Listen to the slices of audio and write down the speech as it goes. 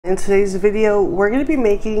In today's video, we're going to be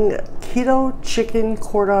making keto chicken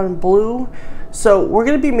cordon bleu. So we're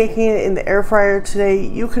going to be making it in the air fryer today.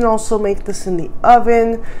 You can also make this in the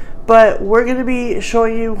oven, but we're going to be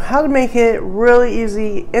showing you how to make it really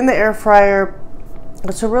easy in the air fryer.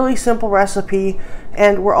 It's a really simple recipe,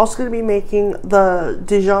 and we're also going to be making the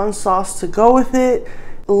Dijon sauce to go with it.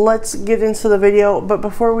 Let's get into the video, but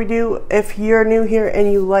before we do, if you're new here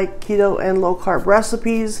and you like keto and low carb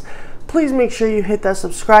recipes, please make sure you hit that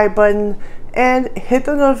subscribe button and hit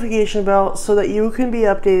the notification bell so that you can be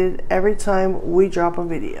updated every time we drop a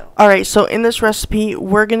video. Alright, so in this recipe,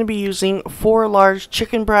 we're going to be using 4 large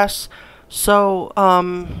chicken breasts. So,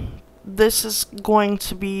 this is going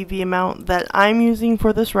to be the amount that I'm using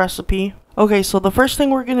for this recipe. Okay, so the first thing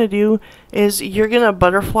we're going to do is you're going to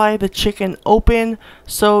butterfly the chicken open.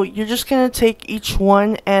 So you're just going to take each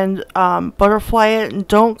one and butterfly it, and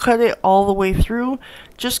don't cut it all the way through.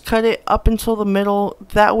 Just cut it up until the middle.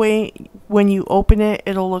 That way when you open it,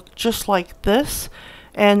 it'll look just like this.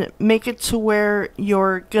 And make it to where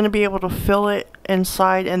you're going to be able to fill it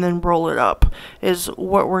inside and then roll it up is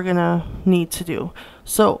what we're going to need to do.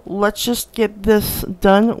 So let's just get this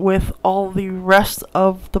done with all the rest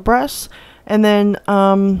of the breasts, and then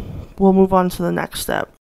we'll move on to the next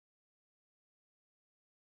step.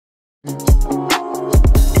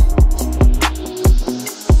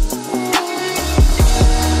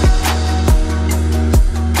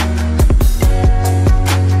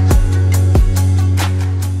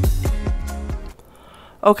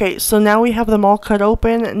 Okay, so now we have them all cut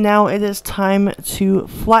open. Now it is time to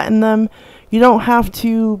flatten them. You don't have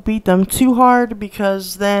to beat them too hard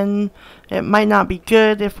because then it might not be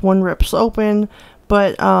good if one rips open,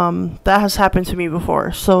 but that has happened to me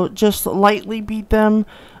before. So just lightly beat them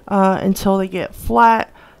until they get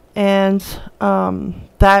flat, and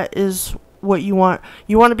that is what you want.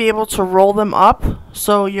 You want to be able to roll them up.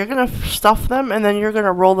 So you're going to stuff them and then you're going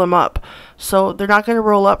to roll them up. So they're not going to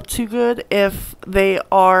roll up too good if they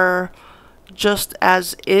are just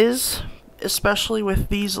as is, especially with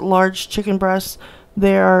these large chicken breasts.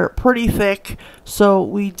 They are pretty thick, so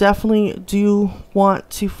we definitely do want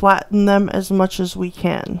to flatten them as much as we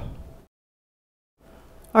can.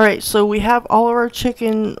 Alright, so we have all of our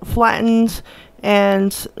chicken flattened,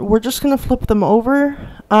 and we're just going to flip them over.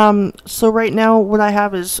 So right now what I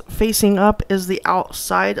have is facing up is the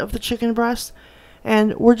outside of the chicken breast,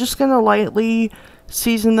 and we're just going to lightly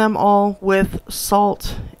season them all with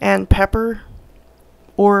salt and pepper,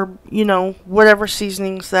 or you know, whatever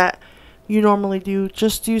seasonings that you normally do.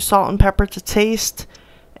 Just do salt and pepper to taste,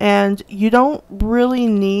 and you don't really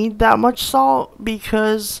need that much salt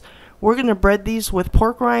because we're going to bread these with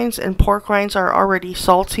pork rinds, and pork rinds are already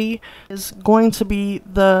salty. Is going to be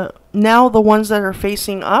the ones that are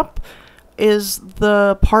facing up is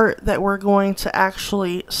the part that we're going to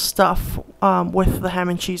actually stuff with the ham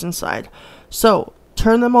and cheese inside. So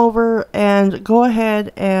turn them over and go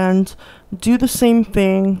ahead and do the same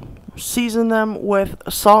thing. Season them with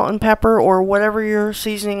salt and pepper or whatever you're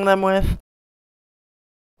seasoning them with.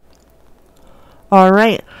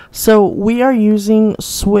 Alright, so we are using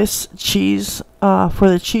Swiss cheese for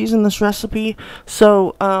the cheese in this recipe.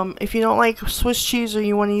 So if you don't like Swiss cheese or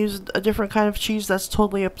you want to use a different kind of cheese, that's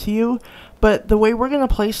totally up to you. But the way we're going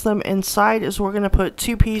to place them inside is we're going to put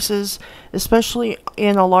 2 pieces, especially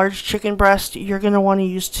in a large chicken breast. You're going to want to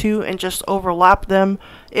use 2 and just overlap them.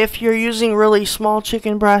 If you're using really small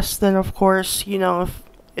chicken breasts, then of course, you know, if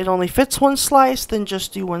it only fits 1 slice, then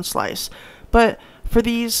just do 1 slice. But for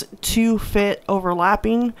these to fit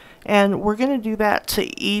overlapping, and we're going to do that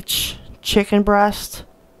to each chicken breast,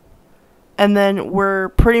 and then we're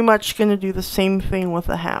pretty much going to do the same thing with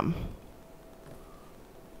the ham.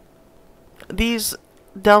 These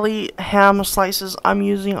deli ham slices I'm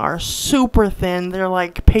using are super thin. They're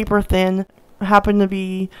like paper thin. I happen to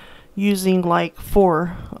be using like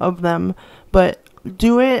 4 of them, but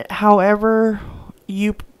do it however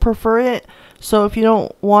you prefer it. So if you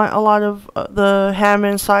don't want a lot of the ham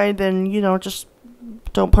inside, then you know, just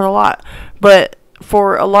don't put a lot. But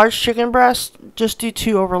for a large chicken breast, just do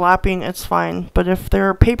 2 overlapping, it's fine. But if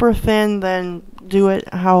they're paper thin, then do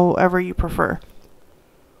it however you prefer.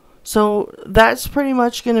 So that's pretty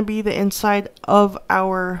much going to be the inside of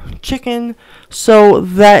our chicken. So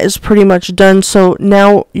that is pretty much done. So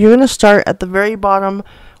now you're going to start at the very bottom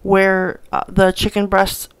where the chicken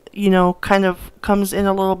breast, you know, kind of comes in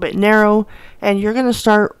a little bit narrow, and you're going to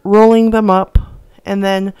start rolling them up. And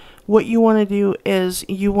then what you want to do is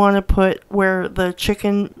you want to put where the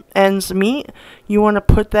chicken ends meet, you want to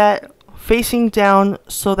put that facing down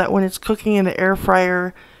so that when it's cooking in the air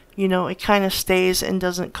fryer, you know, it kind of stays and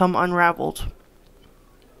doesn't come unraveled.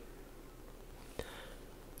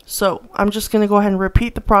 So I'm just going to go ahead and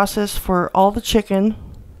repeat the process for all the chicken.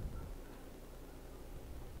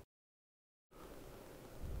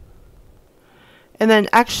 And then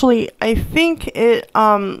actually, I think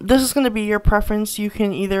this is going to be your preference. You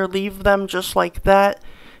can either leave them just like that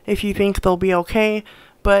if you think they'll be okay.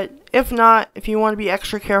 But if not, if you want to be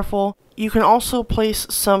extra careful, you can also place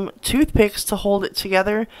some toothpicks to hold it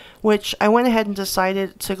together, which I went ahead and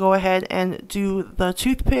decided to go ahead and do the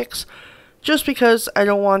toothpicks just because I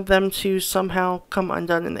don't want them to somehow come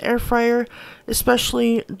undone in the air fryer,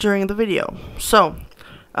 especially during the video. So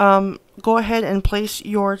go ahead and place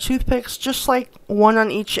your toothpicks just like one on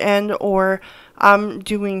each end, or I'm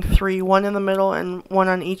doing 3, one in the middle and one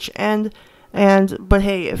on each end. But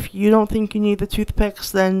hey, if you don't think you need the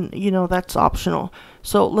toothpicks, then that's optional.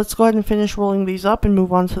 So let's go ahead and finish rolling these up and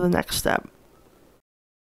move on to the next step.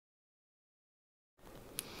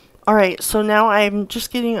 Alright, so now I'm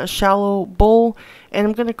just getting a shallow bowl and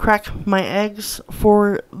I'm going to crack my eggs.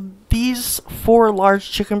 For these 4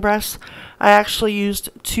 large chicken breasts, I actually used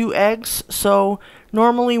 2 eggs. So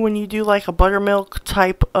normally when you do like a buttermilk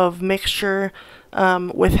type of mixture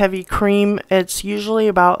with heavy cream, it's usually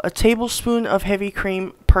about a tablespoon of heavy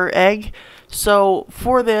cream per egg. So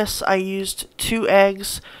for this I used 2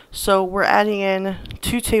 eggs, so we're adding in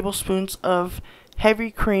 2 tablespoons of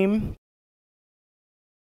heavy cream.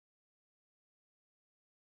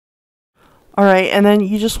 Alright, and then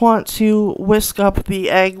you just want to whisk up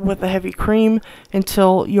the egg with the heavy cream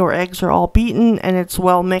until your eggs are all beaten and it's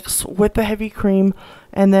well mixed with the heavy cream.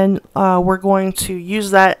 And then we're going to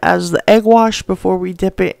use that as the egg wash before we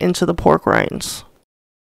dip it into the pork rinds.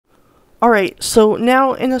 Alright, so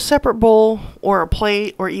now in a separate bowl or a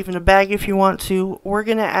plate or even a bag if you want to, we're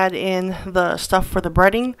going to add in the stuff for the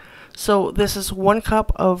breading. So this is 1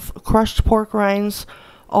 cup of crushed pork rinds.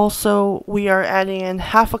 Also, we are adding in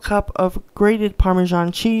half a cup of grated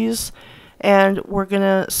Parmesan cheese, and we're going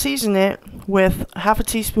to season it with half a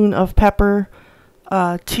teaspoon of pepper,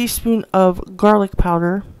 a teaspoon of garlic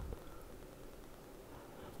powder,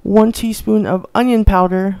 1 teaspoon of onion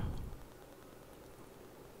powder.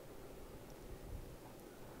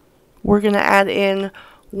 We're going to add in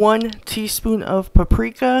 1 teaspoon of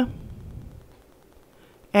paprika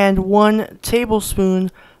and 1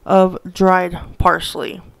 tablespoon of dried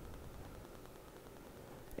parsley.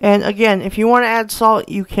 And again, if you want to add salt,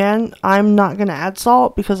 you can. I'm not going to add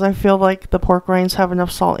salt because I feel like the pork rinds have enough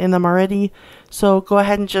salt in them already. So go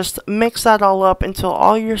ahead and just mix that all up until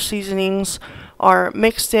all your seasonings are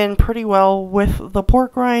mixed in pretty well with the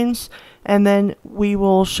pork rinds. And then we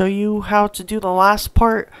will show you how to do the last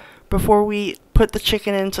part before we put the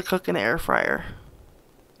chicken in to cook in the air fryer.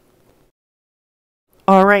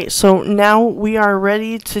 Alright, so now we are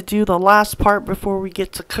ready to do the last part before we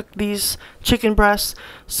get to cook these chicken breasts.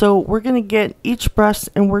 So we're going to get each breast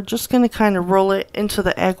and we're just going to kind of roll it into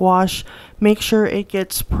the egg wash. Make sure it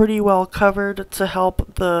gets pretty well covered to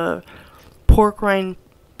help the pork rind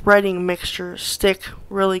breading mixture stick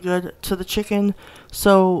really good to the chicken.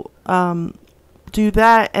 So do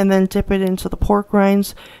that and then dip it into the pork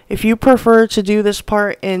rinds. If you prefer to do this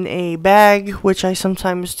part in a bag, which I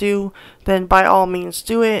sometimes do, then by all means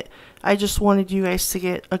do it. I just wanted you guys to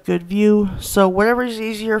get a good view. So whatever is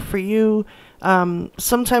easier for you.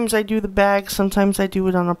 Sometimes I do the bag, sometimes I do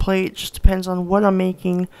it on a plate. Just depends on what I'm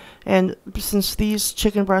making. And since these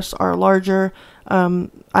chicken breasts are larger,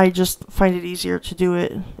 I just find it easier to do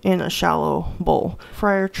it in a shallow bowl.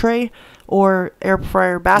 Fryer tray or air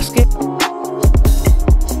fryer basket.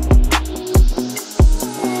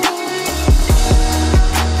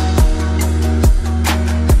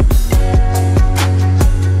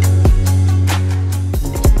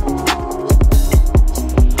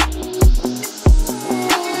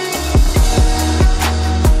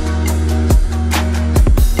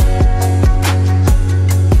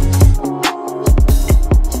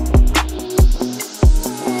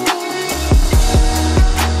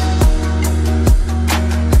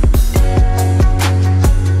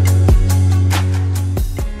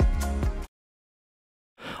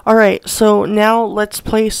 Alright, so now let's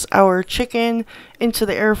place our chicken into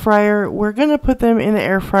the air fryer. We're going to put them in the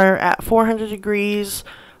air fryer at 400 degrees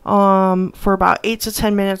for about 8 to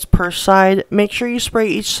 10 minutes per side. Make sure you spray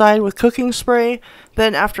each side with cooking spray.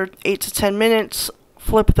 Then after 8 to 10 minutes,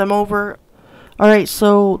 flip them over. Alright,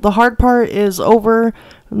 so the hard part is over.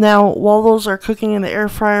 Now, while those are cooking in the air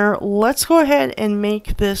fryer, let's go ahead and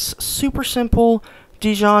make this super simple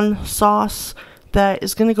Dijon sauce that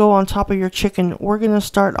is going to go on top of your chicken. We're going to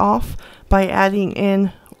start off by adding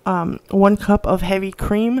in 1 cup of heavy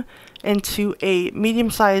cream into a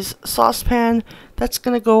medium-sized saucepan. That's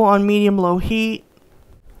going to go on medium-low heat.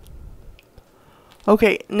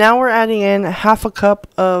 Okay, now we're adding in half a cup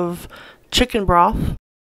of chicken broth.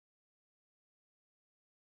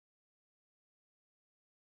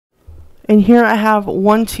 And here I have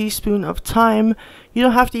 1 teaspoon of thyme. You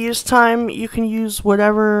don't have to use thyme. You can use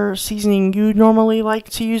whatever seasoning you normally like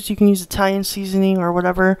to use. You can use Italian seasoning or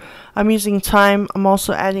whatever. I'm using thyme. I'm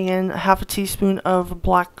also adding in half a teaspoon of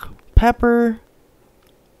black pepper.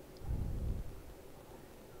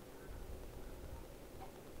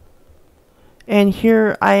 And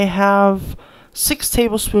here I have 6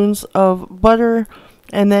 tablespoons of butter.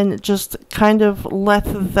 And then just kind of let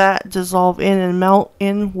that dissolve in and melt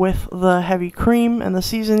in with the heavy cream and the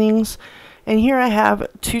seasonings. And here I have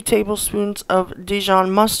 2 tablespoons of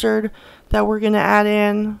Dijon mustard that we're going to add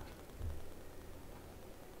in.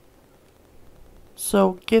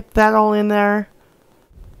 So get that all in there.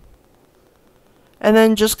 And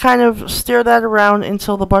then just kind of stir that around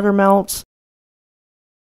until the butter melts.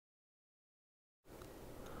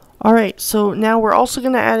 Alright, so now we're also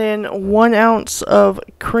going to add in 1 ounce of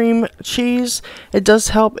cream cheese. It does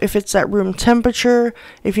help if it's at room temperature.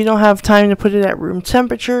 If you don't have time to put it at room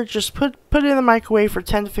temperature, just put it in the microwave for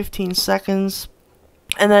 10 to 15 seconds.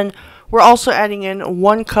 And then we're also adding in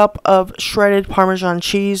 1 cup of shredded Parmesan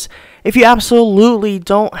cheese. If you absolutely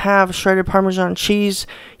don't have shredded Parmesan cheese,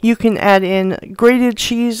 you can add in grated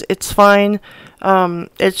cheese. It's fine.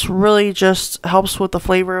 It's really just helps with the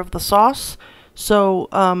flavor of the sauce. So,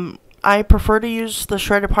 I prefer to use the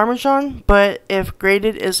shredded Parmesan, but if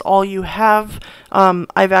grated is all you have,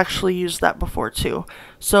 I've actually used that before too.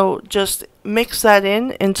 So, just mix that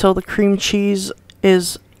in until the cream cheese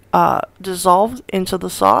is dissolved into the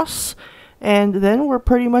sauce, and then we're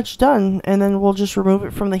pretty much done. And then we'll just remove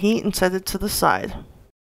it from the heat and set it to the side.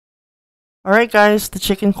 Alright guys, the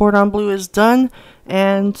chicken cordon bleu is done,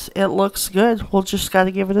 and it looks good. We'll just gotta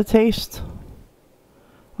give it a taste.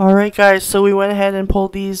 Alright guys, so we went ahead and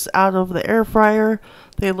pulled these out of the air fryer.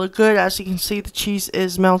 They look good. As you can see, the cheese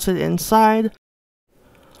is melted inside.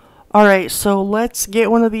 Alright, so let's get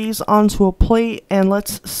one of these onto a plate and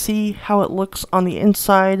let's see how it looks on the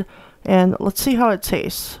inside, and let's see how it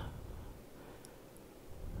tastes.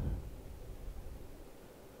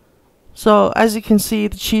 So as you can see,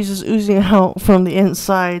 the cheese is oozing out from the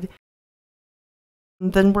inside.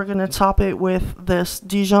 And then we're going to top it with this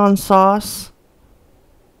Dijon sauce.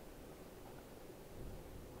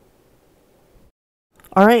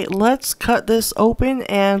 Alright, let's cut this open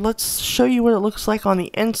and let's show you what it looks like on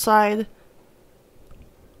the inside.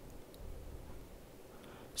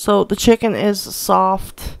 So the chicken is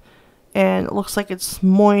soft and it looks like it's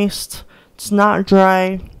moist. It's not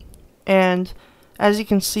dry, and as you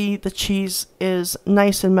can see, the cheese is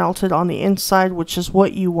nice and melted on the inside, which is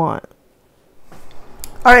what you want.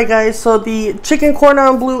 Alright guys, so the chicken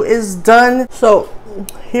cordon bleu is done. So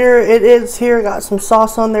here it is. Here, got some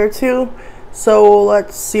sauce on there too. So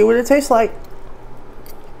let's see what it tastes like.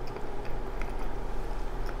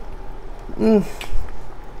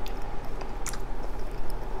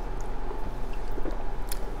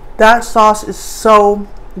 That sauce is so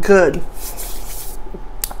good.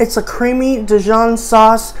 It's a creamy Dijon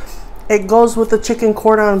sauce. It goes with the chicken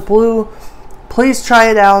cordon bleu. Please try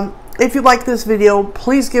it out. If you like this video,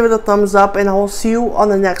 please give it a thumbs up, and I will see you on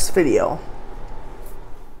the next video.